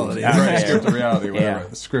shows. reality. Right, scripted reality, whatever.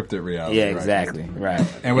 Yeah. Scripted reality. Yeah, right. exactly. Right.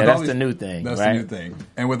 And with all that's these- the new thing. That's right? the new thing.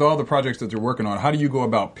 And with all the projects that you're working on, how do you go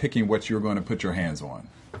about picking what you're going to put your hands on?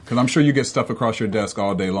 Because I'm sure you get stuff across your desk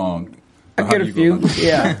all day long. I get a few.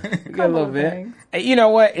 Yeah. I get a little bit. You know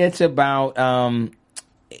what? It's about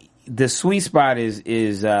the sweet spot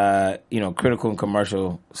is critical and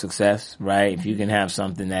commercial success, right? If you can have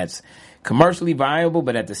something that's commercially viable,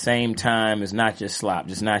 but at the same time is not just slop,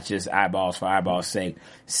 just not just eyeballs for eyeballs' sake,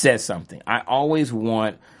 says something. I always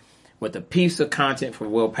want with a piece of content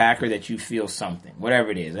from Will Packer that you feel something, whatever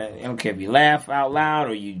it is. I don't care if you laugh out loud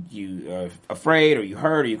or you are afraid or you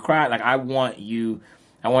hurt or you cry. Like I want it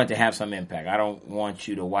to have some impact. I don't want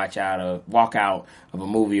you to walk out of a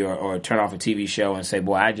movie or turn off a TV show and say,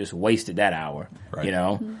 boy, I just wasted that hour,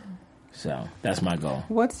 Right. So that's my goal.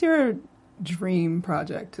 What's your dream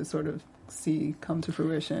project to sort of see come to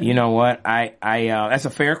fruition? You know what? I that's a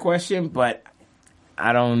fair question, but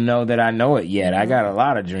I don't know that I know it yet. I got a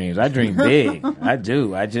lot of dreams. I dream big. I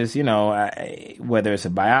do. I just, whether it's a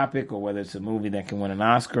biopic or whether it's a movie that can win an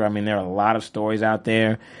Oscar, I mean, there are a lot of stories out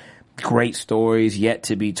there, great stories yet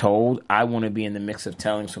to be told. I want to be in the mix of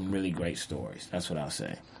telling some really great stories. That's what I'll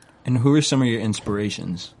say. And who are some of your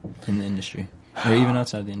inspirations in the industry, or even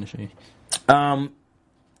outside the industry?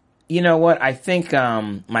 You know what? I think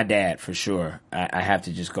my dad, for sure. I have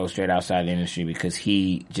to just go straight outside the industry because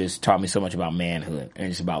he just taught me so much about manhood and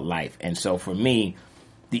just about life. And so for me,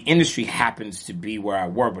 the industry happens to be where I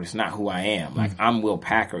work, but it's not who I am. Like, I'm Will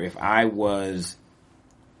Packer. If I was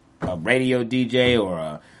a radio DJ or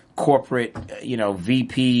a corporate,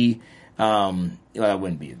 VP, I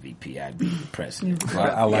wouldn't be a VP. I'd be the president.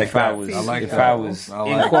 I like if that. I was, I like if that. I was I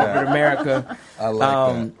in like corporate that. America, I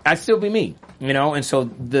like that. I'd still be me. And so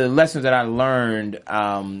the lessons that I learned,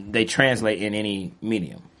 they translate in any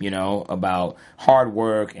medium. About hard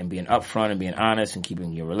work and being upfront and being honest and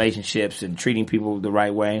keeping your relationships and treating people the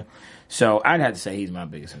right way. So I'd have to say he's my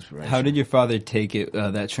biggest inspiration. How did your father take it,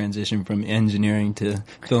 that transition from engineering to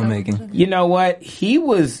filmmaking? You know what? He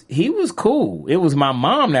was cool. It was my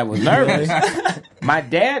mom that was nervous. My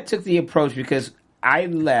dad took the approach because I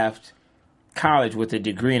left college with a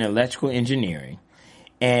degree in electrical engineering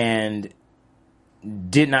and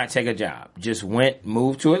did not take a job. Just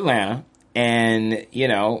moved to Atlanta and,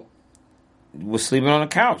 was sleeping on the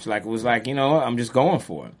couch. Like, it was like, I'm just going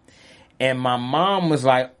for it. And my mom was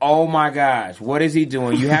like, oh my gosh, what is he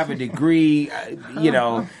doing? You have a degree,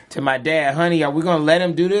 to my dad, honey, are we going to let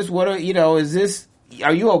him do this?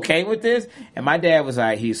 Are you okay with this? And my dad was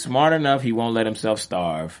like, he's smart enough. He won't let himself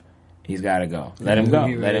starve. He's got to go. Let him go.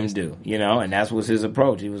 Let him do, and that was his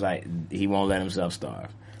approach. He was like, he won't let himself starve.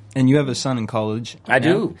 And you have a son in college. I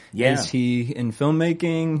do, yeah. Is he in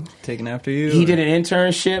filmmaking, taking after you? He did an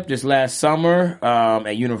internship this last summer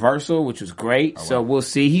at Universal, which was great. Oh, wow. So we'll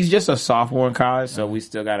see. He's just a sophomore in college, so we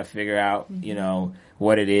still got to figure out,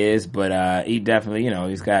 what it is. But he definitely,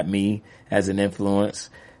 he's got me as an influence.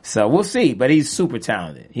 So we'll see. But he's super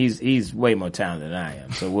talented. He's way more talented than I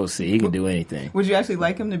am. So we'll see. He can do anything. Would you actually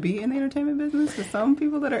like him to be in the entertainment business? Because some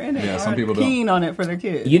people that are in it some people keen on it for their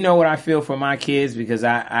kids. You know what I feel for my kids? Because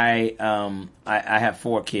I have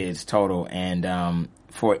 4 kids total, and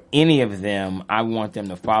for any of them, I want them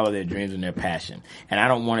to follow their dreams and their passion. And I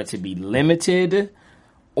don't want it to be limited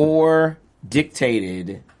or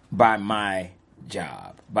dictated by my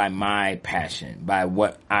job, by my passion, by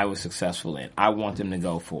what I was successful in. I want them to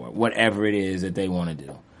go for it, whatever it is that they want to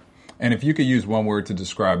do. And if you could use one word to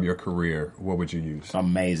describe your career, what would you use?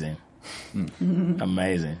 Amazing.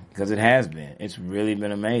 Amazing. Because it has been. It's really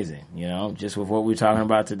been amazing, just with what we're talking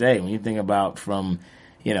about today. When you think about from,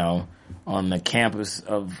 on the campus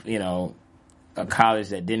of, a college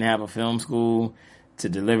that didn't have a film school, to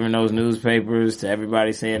delivering those newspapers, to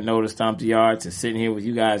everybody saying no to Stomp the Yard, to sitting here with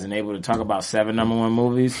you guys and able to talk about 7 #1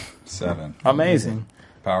 movies. 7. Amazing.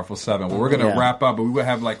 Powerful 7. Well, we're going to wrap up, but we will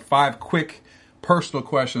have like 5 quick personal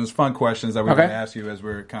questions, fun questions that we're going to ask you as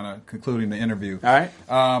we're kind of concluding the interview. All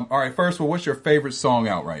right. First of all, what's your favorite song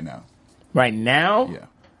out right now? Right now? Yeah.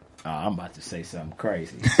 Oh, I'm about to say something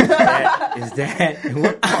crazy. What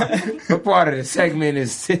part of the segment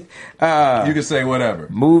is? You can say whatever.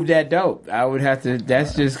 Move That Dope. I would have to.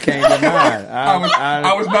 That just came to mind.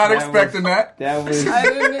 I was not expecting that. That was. I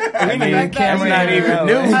didn't expect that. It's not even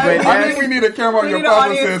new, but I think we need a camera on your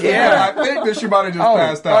publicist. Yeah. I think that she might have just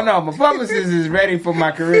passed out. Oh no, my publicist is ready for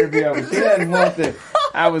my career to be over. She doesn't want to.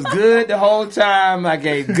 I was good the whole time. I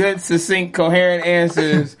gave good, succinct, coherent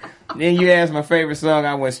answers. Then you asked my favorite song.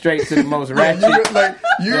 I went straight to the most ratchet,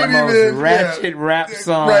 rap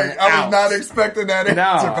song. Right, I was not expecting that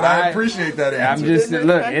answer, but I appreciate that answer. I'm just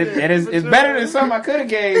look. It's better than something I could have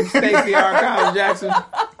gave Stacey R. Collins Jackson.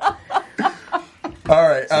 All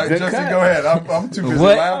right, Justin, go ahead. I'm too busy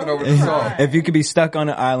laughing over the song. If you could be stuck on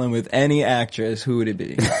an island with any actress, who would it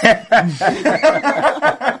be?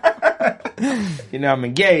 I'm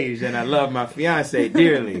engaged and I love my fiance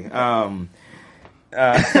dearly. So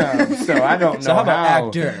I don't know. So how about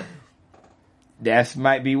actor? That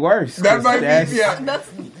might be worse. That might be,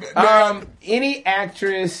 yeah. Any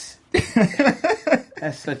actress.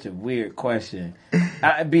 That's such a weird question.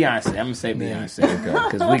 Beyonce. I'm gonna say Beyonce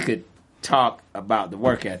because we could talk about the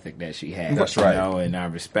work ethic that she had. That's right. And our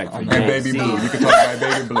respect for and Baby Blue. You can talk about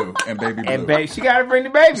Baby Blue and Baby Blue. And she got to bring the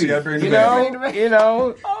baby. She got to bring the baby.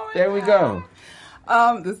 There we go.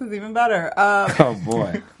 This is even better. Oh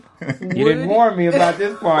boy. You didn't warn me about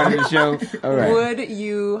this part of the show. All right. Would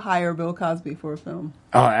you hire Bill Cosby for a film?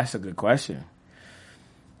 Oh, that's a good question.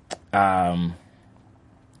 That's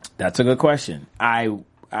a good question. I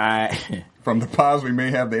From the pause, we may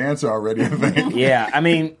have the answer already, I think. Yeah, I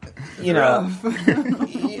mean, you know,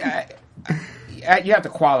 you have to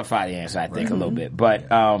qualify the answer, I think, a little bit. But,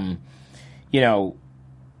 you know,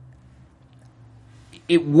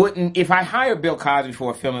 it wouldn't, if I hired Bill Cosby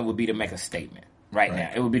for a film, it would be to make a statement right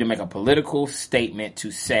now. It would be to make a political statement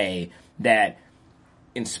to say that,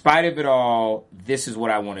 in spite of it all, this is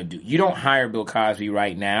what I want to do. You don't hire Bill Cosby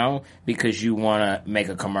right now because you want to make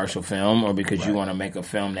a commercial film or because you want to make a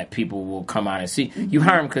film that people will come out and see. You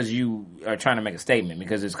hire him because you are trying to make a statement,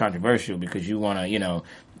 because it's controversial, because you want to, you know,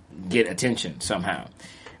 get attention somehow.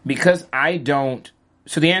 Because I don't...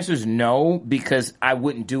 So the answer is no, because I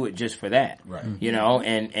wouldn't do it just for that. Right. You know,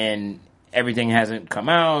 and everything hasn't come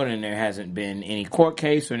out, and there hasn't been any court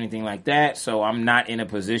case or anything like that, so I'm not in a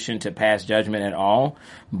position to pass judgment at all.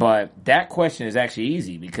 But that question is actually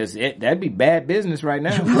easy, because that'd be bad business right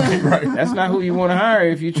now. Right. That's not who you want to hire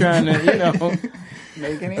if you're trying to, you know,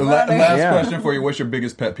 make any money. Last question for you. What's your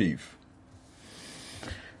biggest pet peeve?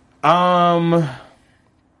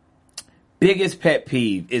 Biggest pet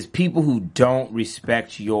peeve is people who don't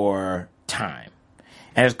respect your time.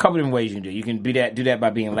 And there's a couple different ways you can do it. You can do that by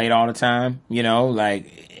being late all the time. You know,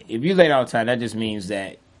 like, if you're late all the time, that just means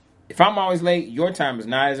that if I'm always late, your time is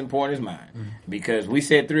not as important as mine. Mm-hmm. Because we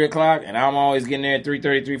said 3 o'clock, and I'm always getting there at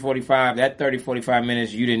 3:30, 3:45. That 30, 45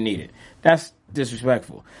 minutes, you didn't need it. That's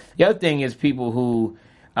disrespectful. The other thing is people who,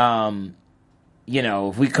 you know,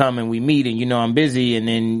 if we come and we meet and you know I'm busy, and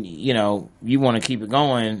then, you know, you want to keep it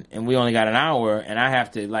going and we only got an hour, and I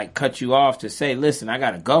have to, like, cut you off to say, listen, I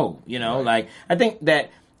got to go, you know, like, I think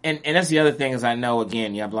that, and that's the other thing is, I know,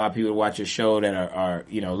 again, you have a lot of people who watch your show that are,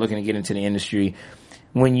 you know, looking to get into the industry.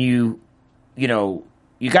 When you know,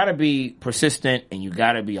 you got to be persistent, and you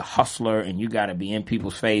got to be a hustler, and you got to be in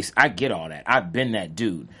people's face. I get all that. I've been that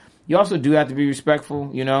dude. You also do have to be respectful,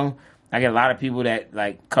 you know. I get a lot of people that,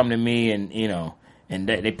 like, come to me and, you know, and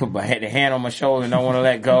they put their hand on my shoulder and don't want to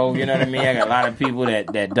let go. You know what I mean? I got a lot of people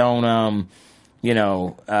that don't, you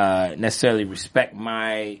know, necessarily respect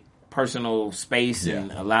my personal space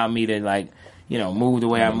and allow me to, like, you know, move the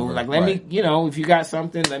way I move. Like, let me, you know, if you got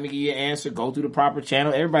something, let me give you an answer. Go through the proper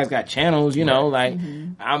channel. Everybody's got channels, you know. Like,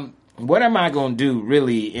 what am I going to do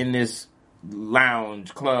really in this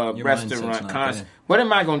lounge, club, restaurant, concert? What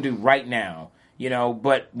am I going to do right now? You know,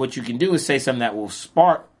 but what you can do is say something that will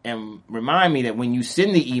spark and remind me that when you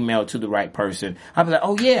send the email to the right person, I'll be like,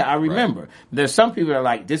 oh yeah, I remember. Right. There's some people that are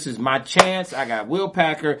like, this is my chance. I got Will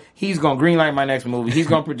Packer. He's going to greenlight my next movie. He's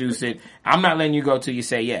going to produce it. I'm not letting you go till you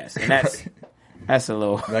say yes. And that's a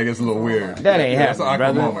little... That gets a little weird. That ain't happening,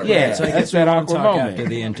 brother. Moment, yeah, right? So I guess that awkward moment. After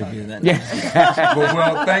the interview then. Yeah.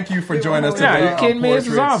 well, thank you for joining us today. You're kidding me? This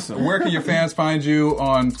is awesome. Where can your fans find you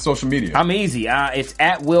on social media? I'm easy. It's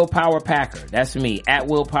at Will Power Packer. That's me. At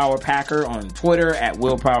Will Power Packer on Twitter. At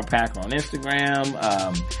Will Power Packer on Instagram.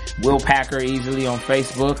 Will Packer easily on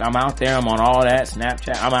Facebook. I'm out there. I'm on all that.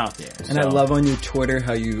 Snapchat. I'm out there. And I love on your Twitter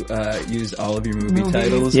how you use all of your movie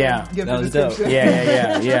titles. Yeah. That was dope.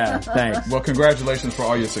 Yeah. Thanks. Well, congratulations for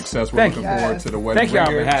all your success. We're looking forward to the wedding. Thank y'all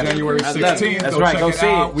for having me. January 16th. That's right. Go see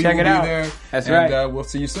it. We check will it out. Be there. That's right. And we'll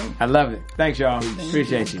see you soon. I love it. Thanks, y'all.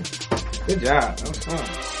 Appreciate you. Good job. That was fun.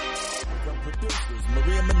 From producers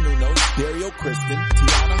Maria Menounos, Dario Kristen,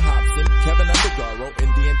 Tiana Hobson, Kevin Undergaro,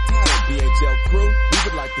 and the entire BHL crew, we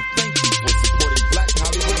would like to thank you for supporting Black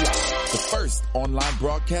Hollywood Live, the first online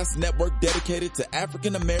broadcast network dedicated to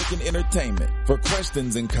African American entertainment. For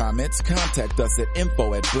questions and comments, contact us at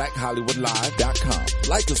info@blackhollywoodlive.com.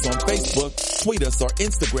 Like us on Facebook, tweet us, or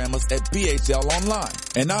Instagram us at BHL Online.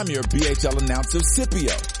 And I'm your BHL announcer,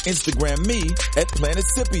 Scipio. Instagram me at Planet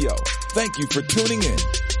Scipio. Thank you for tuning in.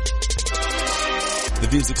 The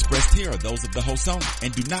views expressed here are those of the host only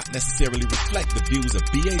and do not necessarily reflect the views of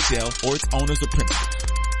BHL or its owners or principals.